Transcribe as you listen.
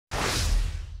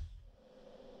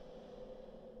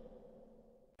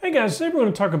Hey guys, today we're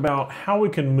going to talk about how we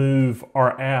can move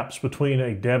our apps between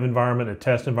a dev environment, a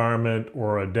test environment,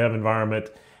 or a dev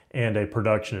environment and a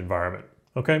production environment.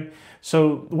 Okay,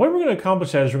 so the way we're going to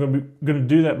accomplish that is we're going to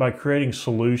do that by creating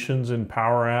solutions in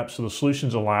Power Apps. So the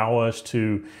solutions allow us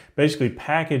to basically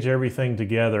package everything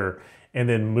together and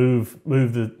then move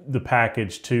the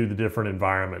package to the different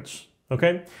environments.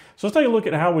 Okay, so let's take a look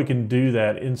at how we can do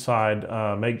that inside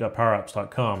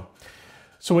make.powerapps.com.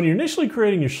 So when you're initially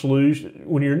creating your solution,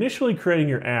 when you're initially creating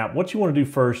your app, what you want to do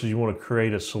first is you want to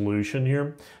create a solution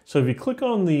here. So if you click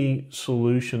on the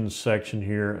solutions section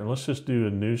here, and let's just do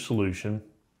a new solution.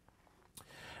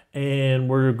 And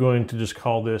we're going to just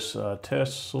call this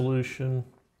test solution.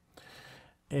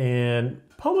 And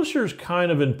publisher is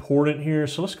kind of important here.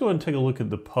 So let's go ahead and take a look at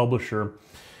the publisher.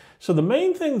 So the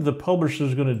main thing the publisher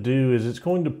is going to do is it's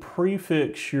going to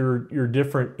prefix your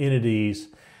different entities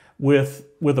with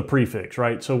a prefix,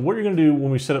 right? So what you're going to do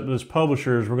when we set up this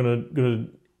publisher is we're going to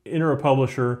enter a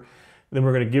publisher, then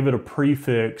we're going to give it a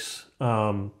prefix,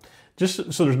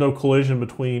 just so there's no collision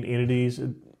between entities.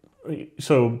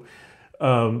 So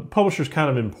publisher is kind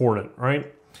of important,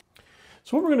 right?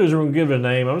 So what we're going to do is we're going to give it a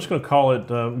name. I'm just going to call it,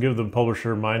 give the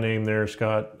publisher my name there,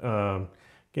 Scott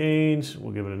Gaines.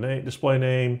 We'll give it a name, display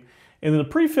name. And then the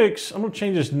prefix, I'm going to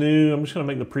change this new. I'm just going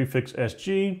to make the prefix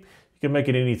SG. You can make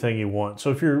it anything you want. So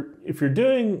if you're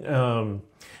doing,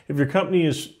 if your company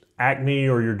is Acme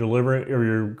or you're delivering or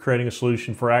you're creating a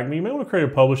solution for Acme, you may want to create a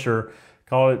publisher,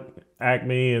 call it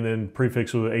Acme, and then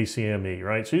prefix with ACME,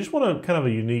 right? So you just want kind of a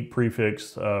unique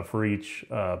prefix for each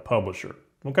publisher,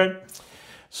 okay?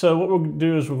 So what we'll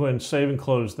do is we'll go ahead and save and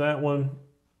close that one.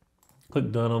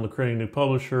 Click done on the creating new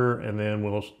publisher, and then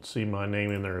we'll see my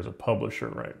name in there as a publisher,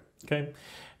 right? Okay,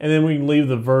 and then we can leave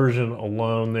the version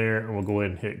alone there, and we'll go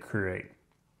ahead and hit create.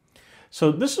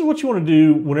 So this is what you want to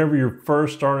do whenever you're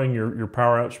first starting your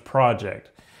Power Apps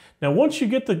project. Now, once you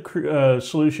get the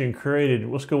solution created,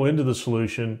 let's go into the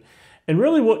solution. And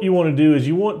really what you want to do is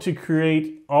you want to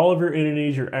create all of your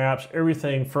entities, your apps,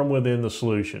 everything from within the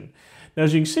solution. Now,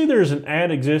 as you can see, there's an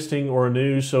add existing or a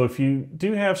new. So if you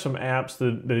do have some apps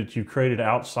that you created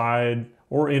outside,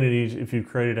 or entities, if you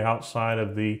created outside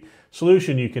of the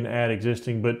solution, you can add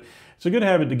existing. But it's a good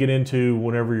habit to get into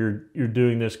whenever you're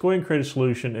doing this. Go ahead and create a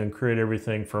solution and create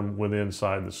everything from within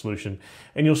inside the solution.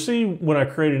 And you'll see when I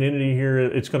create an entity here,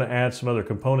 it's going to add some other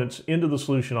components into the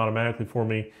solution automatically for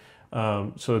me.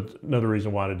 So it's another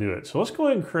reason why to do it. So let's go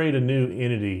ahead and create a new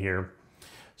entity here.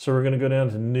 So we're going to go down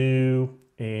to new,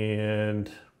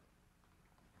 and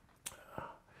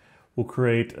we'll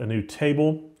create a new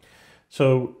table.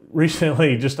 So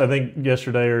recently, just I think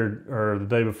yesterday or the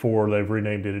day before, they've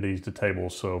renamed entities to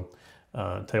tables. So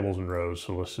tables and rows.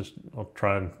 So I'll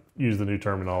try and use the new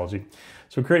terminology.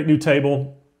 So create new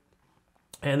table.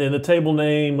 And then the table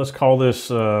name, let's call this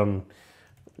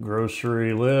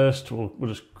grocery list. We'll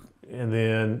just, and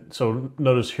then, so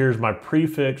notice here's my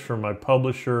prefix for my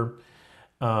publisher.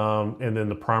 And then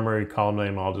the primary column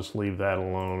name, I'll just leave that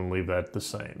alone and leave that the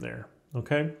same there.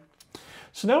 Okay.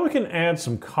 So now we can add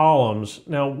some columns.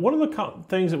 Now, one of the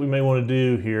things that we may want to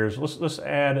do here is let's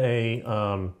add a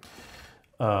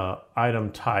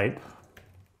item type,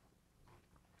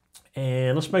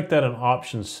 and let's make that an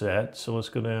option set. So let's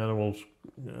go down and we'll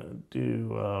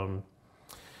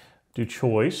do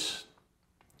choice.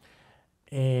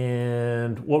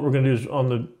 And what we're going to do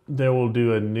is there we'll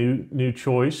do a new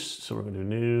choice. So we're going to do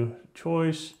new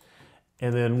choice,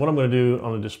 and then what I'm going to do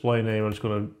on the display name, I'm just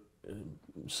going to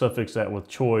suffix that with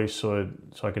choice so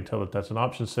I can tell that that's an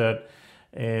option set.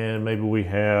 And maybe we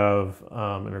have in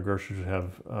our groceries we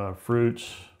have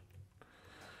fruits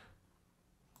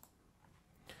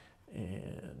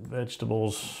and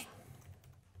vegetables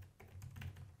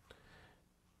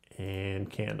and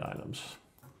canned items.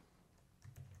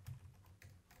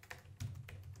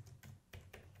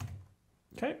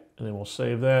 Okay, and then we'll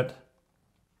save that.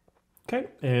 Okay,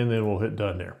 and then we'll hit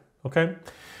done there. Okay.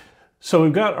 So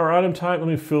we've got our item type. Let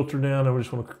me filter down. I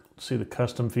just want to see the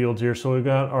custom fields here. So we've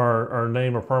got our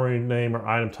name, our primary name, our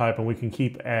item type, and we can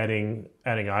keep adding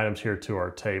items here to our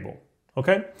table.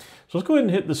 Okay, so let's go ahead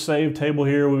and hit the save table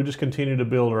here. We just continue to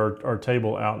build our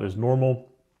table out as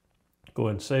normal. Go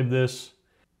ahead and save this.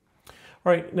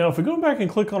 All right, now if we go back and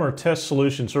click on our test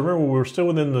solution, so remember we're still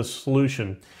within the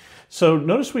solution. So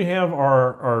notice we have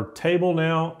our table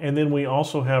now, and then we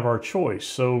also have our choice.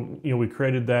 So we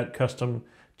created that custom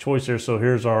choice there. So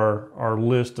here's our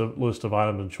list of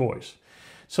items and choice.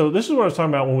 So this is what I was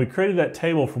talking about when we created that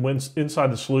table from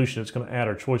inside the solution. It's going to add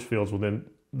our choice fields within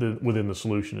the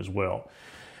solution as well.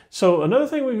 So another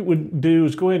thing we would do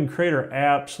is go ahead and create our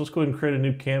apps. Let's go ahead and create a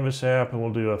new Canvas app, and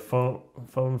we'll do a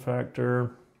phone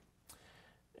factor.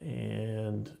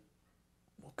 and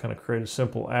we'll kind of create a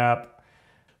simple app.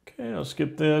 Okay, I'll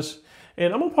skip this.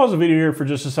 And I'm gonna pause the video here for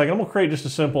just a second. I'm gonna create just a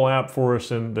simple app for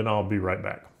us, and then I'll be right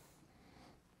back.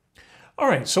 All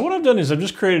right, so what I've done is I've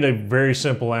just created a very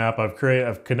simple app. I've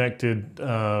connected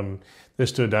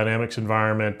this to a Dynamics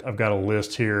environment. I've got a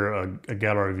list here, a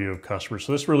gallery view of customers.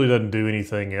 So this really doesn't do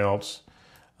anything else.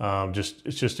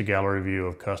 It's just a gallery view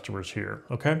of customers here,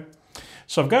 okay?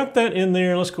 So I've got that in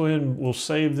there. Let's go ahead and we'll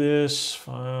save this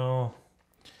file.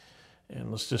 And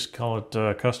let's just call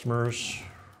it customers.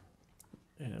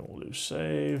 And we'll do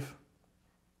save.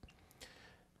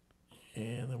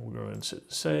 And then we'll go ahead and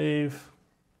hit save.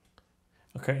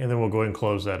 Okay, and then we'll go ahead and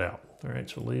close that out. All right,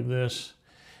 so leave this.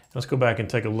 Let's go back and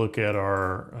take a look at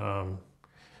our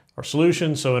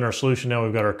solution. So in our solution now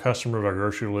we've got our customer, our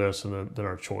grocery list, and then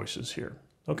our choices here.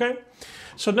 Okay,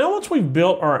 so now once we've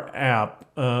built our app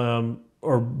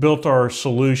or built our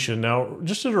solution, now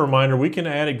just as a reminder, we can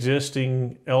add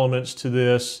existing elements to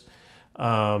this,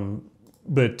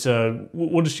 but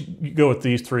we'll just go with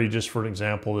these three just for an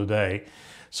example today.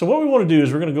 So what we want to do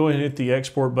is we're going to go ahead and hit the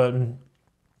export button.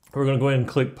 We're going to go ahead and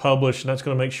click publish, and that's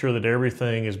going to make sure that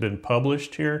everything has been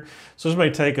published here. So this may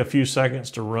take a few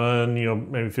seconds to run,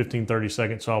 maybe 15, 30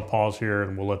 seconds. So I'll pause here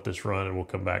and we'll let this run and we'll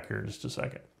come back here in just a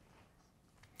second.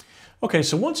 Okay,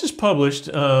 so once it's published,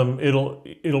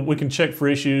 we can check for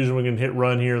issues and we can hit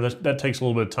run here. That takes a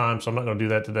little bit of time, so I'm not going to do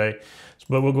that today.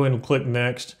 But we'll go ahead and click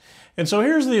next. And so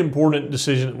here's the important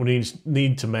decision that we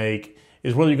need to make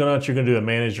is whether you're going to do a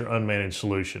managed or unmanaged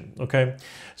solution, okay?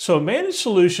 So a managed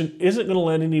solution isn't going to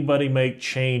let anybody make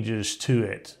changes to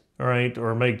it, all right?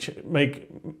 Or make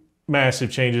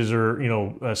massive changes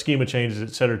or, schema changes,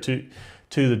 et cetera,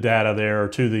 to the data there or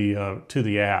to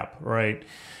the app, right?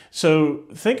 So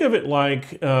think of it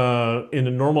like in the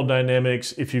normal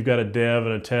Dynamics, if you've got a dev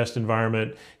and a test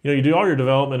environment, you do all your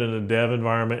development in a dev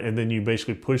environment and then you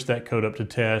basically push that code up to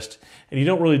test, and you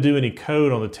don't really do any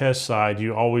code on the test side.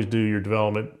 You always do your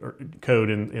development code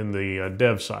in the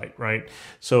dev site, right?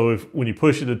 So when you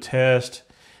push it to test,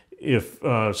 if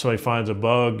somebody finds a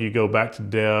bug, you go back to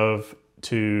dev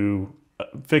to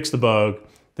fix the bug,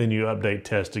 then you update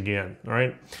test again, all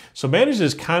right? So managed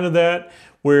is kind of that,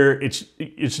 where it's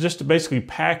just basically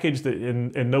packaged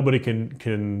and nobody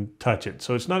can touch it.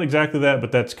 So it's not exactly that,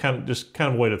 but that's kind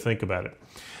of a way to think about it.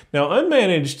 Now,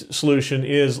 unmanaged solution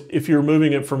is if you're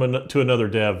moving it to another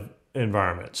dev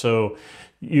environment. So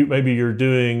maybe you're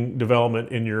doing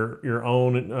development in your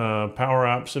own Power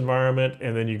Apps environment,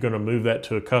 and then you're going to move that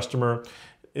to a customer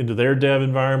into their dev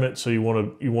environment. So you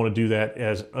want to do that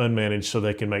as unmanaged so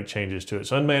they can make changes to it.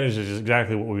 So unmanaged is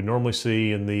exactly what we normally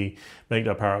see in the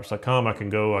make.powerapps.com. I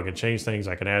can change things,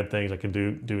 I can add things, I can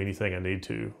do anything I need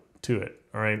to it.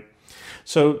 All right.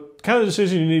 So kind of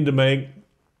decision you need to make.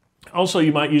 Also,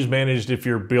 you might use managed if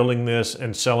you're building this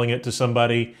and selling it to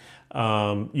somebody.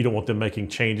 You don't want them making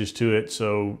changes to it.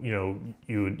 So,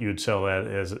 you would sell that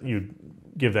as you'd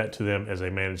give that to them as a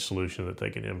managed solution that they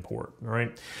can import, all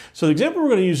right? So the example we're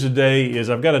going to use today is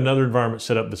I've got another environment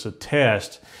set up that's a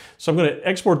test. So I'm going to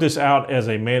export this out as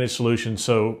a managed solution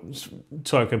so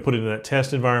I can put it in that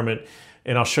test environment,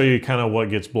 and I'll show you kind of what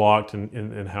gets blocked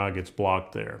and how it gets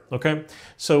blocked there, okay?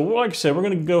 So like I said, we're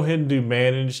going to go ahead and do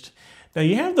managed. Now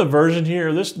you have the version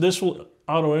here. This will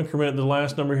auto increment the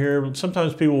last number here.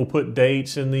 Sometimes people will put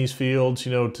dates in these fields,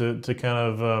 to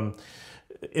kind of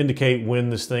indicate when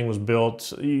this thing was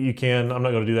built. You can, I'm not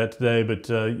going to do that today, but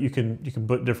you can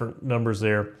put different numbers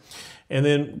there. And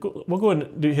then we'll go ahead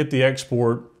and hit the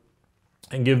export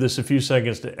and give this a few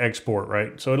seconds to export,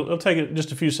 right? So it'll take it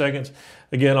just a few seconds.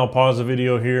 Again, I'll pause the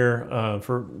video here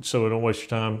so I don't waste your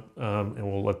time, and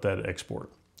we'll let that export.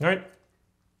 All right.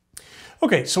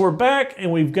 Okay, so we're back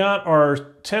and we've got our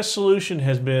test solution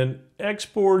has been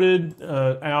exported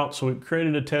out. So we've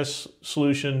created a test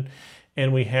solution,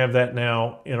 and we have that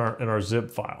now in our zip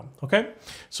file, okay?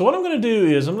 So what I'm gonna do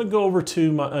is I'm gonna go over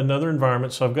to another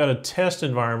environment. So I've got a test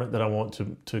environment that I want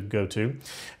to go to.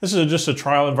 This is just a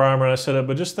trial environment I set up,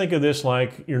 but just think of this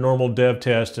like your normal dev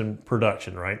test and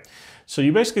production, right? So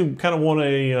you basically kind of want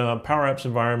a Power Apps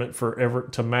environment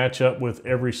to match up with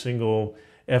every single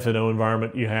F&O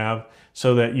environment you have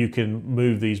so that you can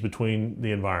move these between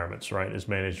the environments, right, as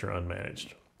managed or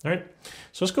unmanaged. All right,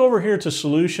 so let's go over here to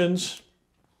solutions.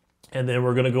 And then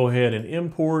we're going to go ahead and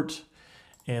import,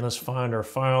 and let's find our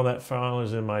file. That file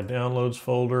is in my downloads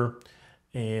folder,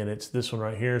 and it's this one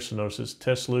right here. So notice it's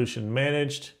test solution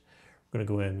managed. We're going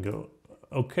to go ahead and go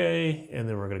OK, and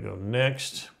then we're going to go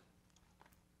next.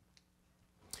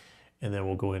 And then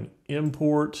we'll go ahead and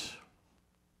import.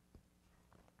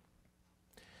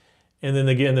 And then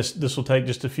again, this will take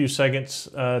just a few seconds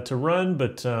to run,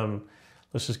 but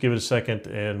Let's just give it a second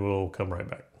and we'll come right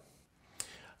back.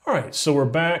 All right, so we're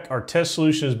back. Our test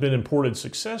solution has been imported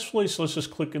successfully. So let's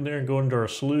just click in there and go into our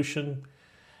solution.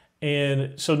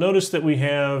 And so notice that we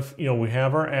have, we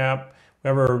have our app, we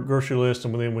have our grocery list,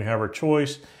 and then we have our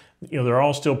choice. They're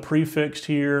all still prefixed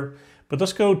here, but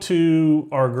let's go to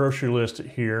our grocery list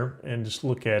here and just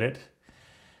look at it.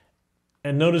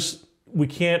 And notice we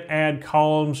can't add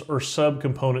columns or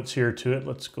subcomponents here to it.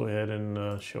 Let's go ahead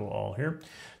and show all here.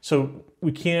 So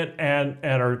we can't add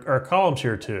our columns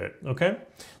here to it, okay?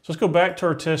 So let's go back to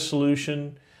our test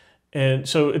solution. And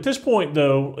so at this point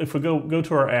though, if we go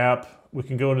to our app, we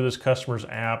can go into this customer's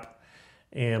app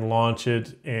and launch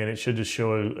it, and it should just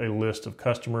show a list of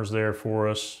customers there for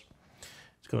us.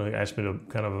 It's going to ask me to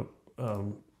kind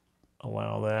of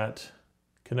allow that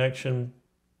connection.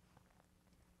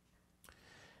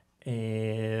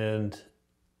 And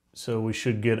so we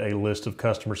should get a list of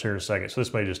customers here in a second. So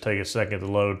this may just take a second to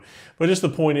load. But just the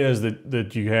point is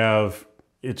that you have,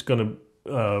 it's going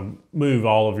to move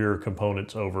all of your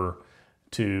components over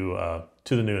to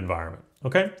the new environment.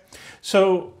 Okay,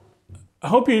 so I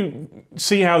hope you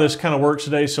see how this kind of works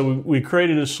today. So we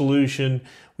created a solution.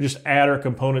 We just add our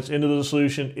components into the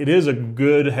solution. It is a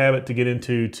good habit to get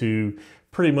into to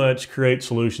pretty much create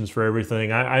solutions for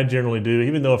everything. I generally do,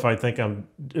 even though if I think I'm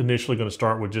initially going to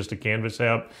start with just a Canvas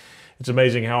app. It's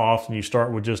amazing how often you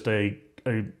start with just a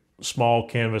small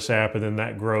Canvas app and then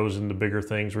that grows into bigger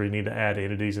things where you need to add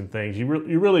entities and things. You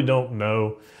really don't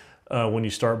know when you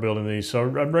start building these. So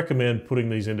I'd recommend putting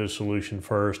these into a solution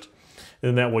first.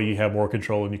 And that way you have more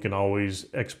control and you can always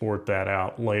export that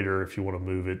out later if you want to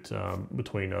move it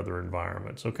between other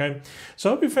environments, okay? So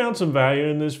I hope you found some value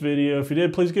in this video. If you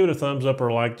did, please give it a thumbs up or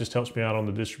a like. It just helps me out on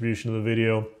the distribution of the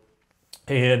video.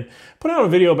 And put out a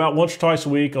video about once or twice a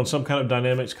week on some kind of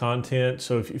Dynamics content.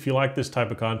 So if you like this type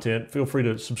of content, feel free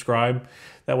to subscribe.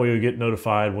 That way you'll get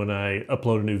notified when I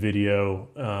upload a new video,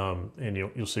 and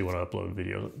you'll see when I upload a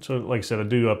video. So like I said, I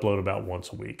do upload about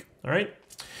once a week, all right?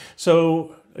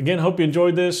 So again, hope you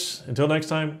enjoyed this. Until next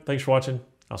time, thanks for watching.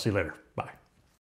 I'll see you later.